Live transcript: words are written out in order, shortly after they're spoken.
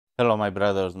Hello, my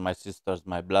brothers, my sisters,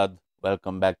 my blood.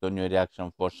 Welcome back to a new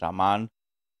reaction for Shaman,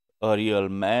 a real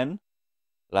man,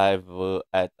 live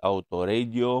at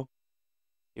AUTORADIO.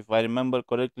 If I remember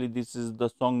correctly, this is the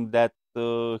song that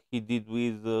he did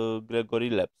with Gregory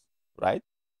Laps, right?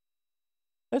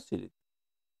 Let's see it.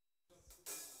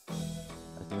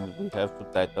 I think we have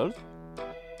subtitles.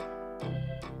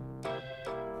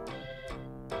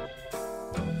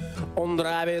 Он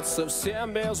нравится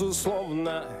всем,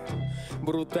 безусловно,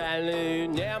 брутальный,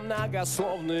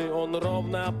 немногословный. Он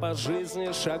ровно по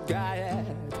жизни шагает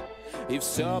и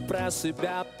все про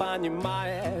себя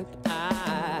понимает.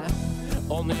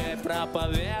 Он ей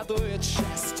проповедует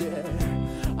счастье,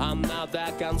 она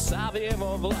до конца в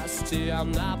его власти.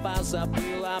 Она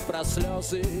позабыла про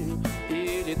слезы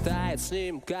и летает с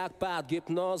ним, как под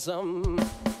гипнозом.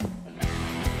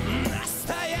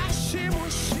 Настоящий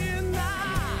мужчина,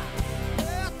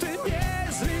 это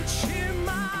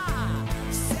неизлечимо.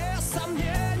 Все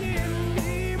сомнения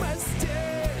мимо,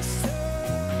 здесь все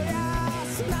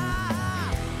ясно.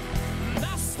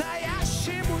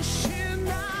 Настоящий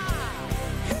мужчина,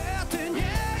 это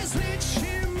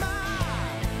неизлечимо.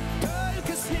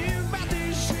 Только с ним в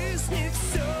этой жизни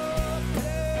все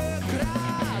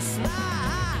прекрасно.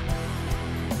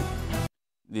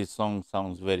 This song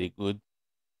sounds very good.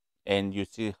 And you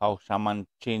see how Shaman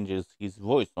changes his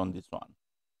voice on this one.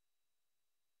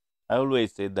 I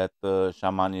always say that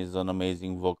Shaman is an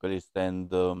amazing vocalist,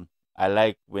 and I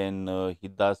like when he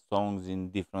does songs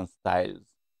in different styles,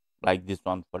 like this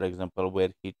one, for example,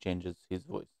 where he changes his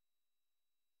voice.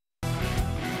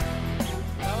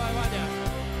 Давай, Ваня.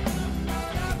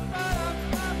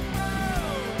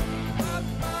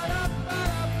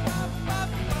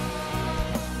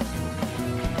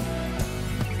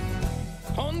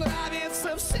 Он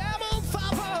нравится всем, он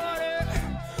фаворит.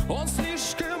 Он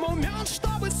слишком умен,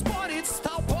 чтобы спорить с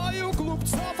толпою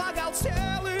глупцов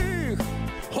оголтелых.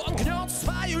 Он гнет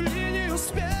свою линию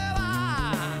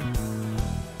смело.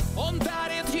 Он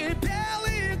дарит ей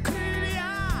белые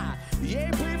крылья. Ей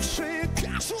бывшие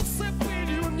кажутся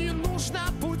пылью. Не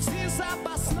нужно пути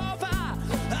запасного.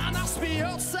 Она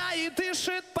смеется и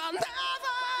дышит по-новой.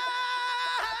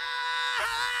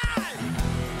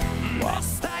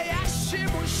 Настоящий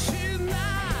мужчина,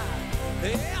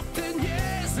 это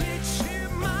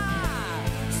неизлечимо.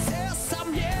 Все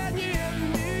сомнения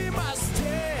мимо,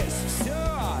 здесь все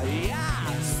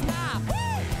ясно.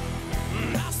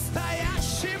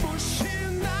 Настоящий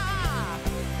мужчина,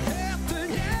 это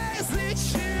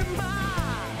неизлечимо.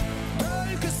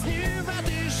 Только с ним в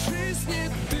этой жизни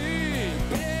ты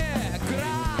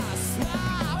прекрасна.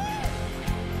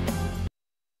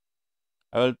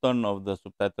 I will turn off the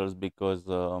subtitles because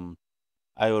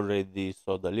I already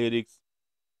saw the lyrics,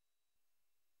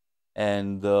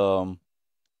 and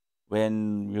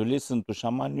when you listen to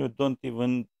Shaman, you don't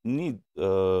even need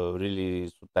really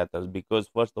subtitles, because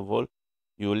first of all,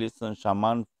 you listen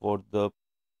Shaman for the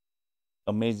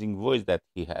amazing voice that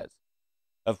he has.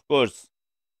 Of course,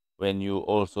 when you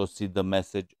also see the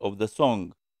message of the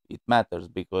song, it matters,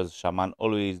 because Shaman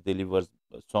always delivers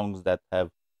songs that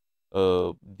have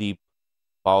a deep,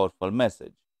 powerful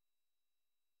message.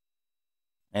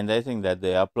 And I think that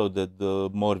they uploaded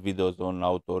more videos on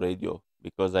AUTORADIO,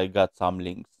 because I got some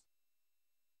links.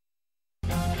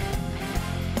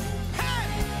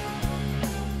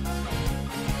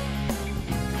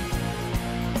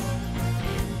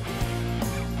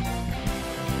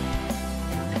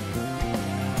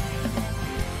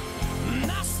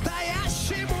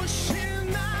 Настоящий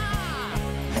мужчина,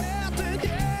 это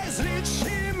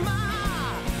неизлечимо.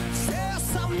 Все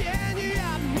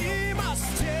сомнения мимо,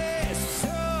 здесь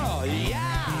все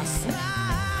ясно.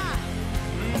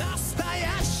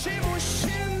 Настоящий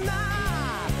мужчина,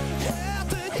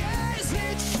 это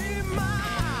неизлечимо.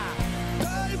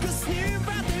 Только с ним в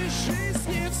этой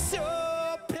жизни все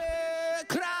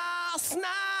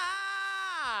прекрасно.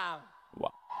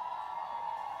 Wow.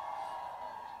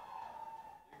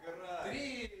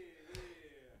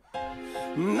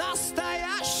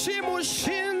 Настоящий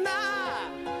мужчина,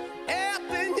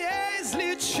 это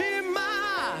неизлечимо.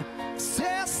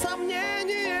 Все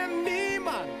сомнения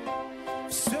мимо,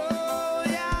 все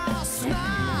ясно.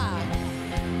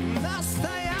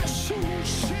 Настоящий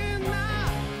мужчина,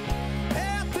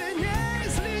 это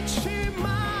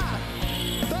неизлечимо.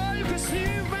 Только с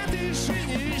ним в этой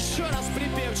жизни. Еще раз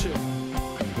припевчик.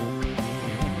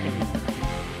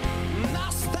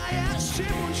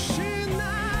 Настоящий мужчина,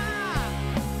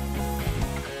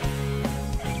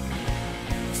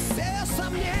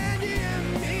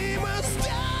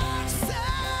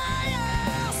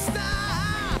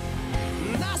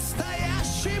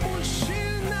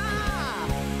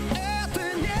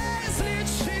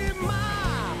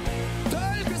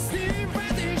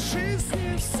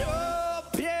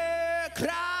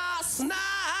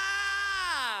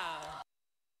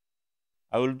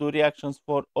 I will do reactions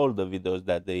for all the videos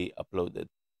that they uploaded.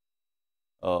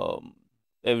 Um,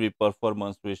 every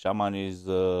performance with Shaman is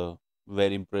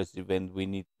very impressive, and we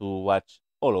need to watch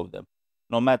all of them.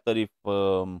 No matter if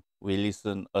we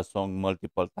listen a song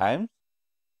multiple times,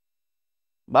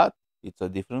 but it's a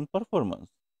different performance.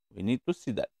 We need to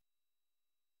see that.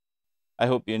 I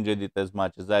hope you enjoyed it as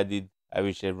much as I did. I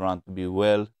wish everyone to be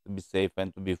well, to be safe,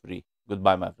 and to be free.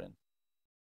 Goodbye, my friends.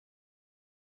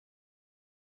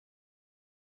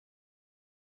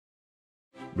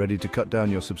 Ready to cut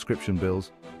down your subscription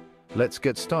bills? Let's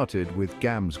get started with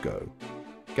GAMSGO.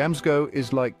 GAMSGO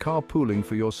is like carpooling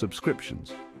for your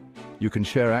subscriptions. You can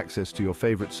share access to your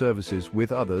favorite services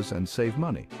with others and save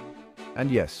money.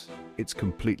 And yes, it's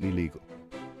completely legal.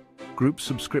 Group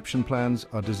subscription plans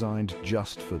are designed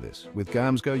just for this. With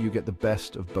GAMSGO, you get the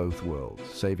best of both worlds,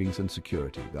 savings and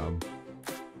security.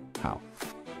 How?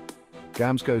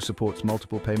 GAMSGO supports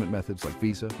multiple payment methods like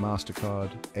Visa,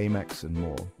 MasterCard, Amex, and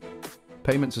more.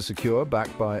 Payments are secure,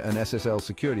 backed by an SSL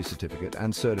security certificate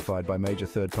and certified by major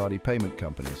third-party payment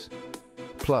companies.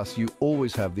 Plus, you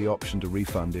always have the option to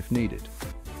refund if needed.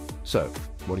 So,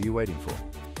 what are you waiting for?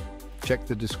 Check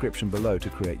the description below to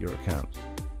create your account.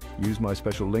 Use my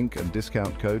special link and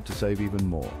discount code to save even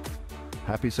more.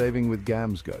 Happy saving with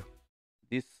GAMSGO.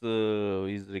 This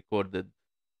is recorded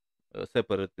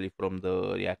separately from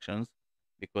the reactions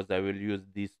because I will use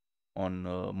this on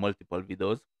multiple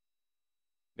videos.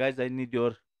 Guys, I need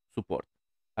your support.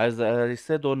 As I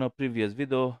said on a previous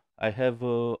video, I have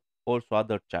also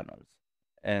other channels,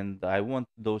 and I want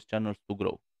those channels to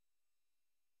grow.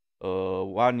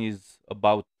 One is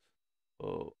about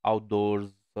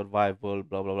outdoors, survival,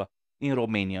 blah blah blah, in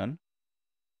Romanian,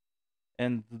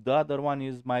 and the other one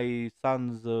is my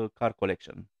son's car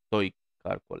collection, toy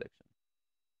car collection.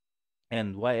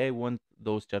 And why I want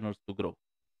those channels to grow,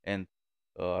 and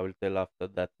I will tell after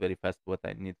that very fast what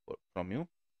I need from you.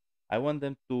 I want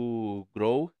them to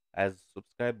grow as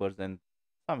subscribers and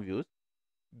some views,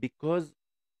 because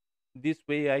this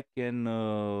way I can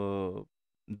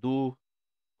do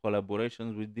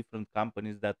collaborations with different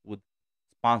companies that would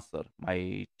sponsor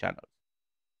my channels.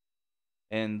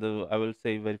 And I will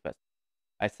say very fast,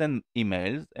 I send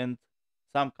emails, and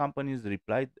some companies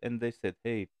replied and they said,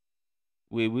 hey,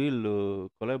 we will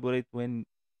collaborate when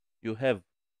you have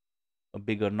a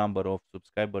bigger number of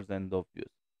subscribers and of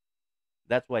views.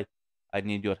 That's why I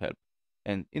need your help.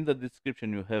 And in the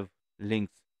description, you have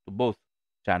links to both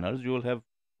channels. You will have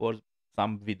for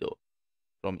some video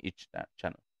from each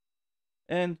channel.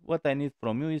 And what I need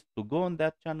from you is to go on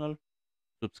that channel,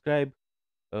 subscribe,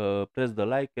 press the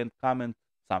like, and comment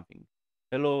something.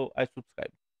 Hello, I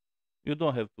subscribe. You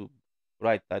don't have to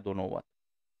write I don't know what.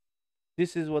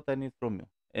 This is what I need from you.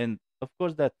 And of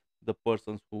course, that the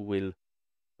persons who will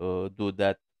do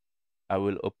that, I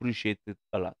will appreciate it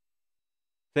a lot.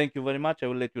 Thank you very much. I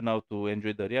will let you now to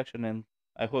enjoy the reaction, and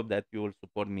I hope that you will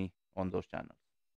support me on those channels.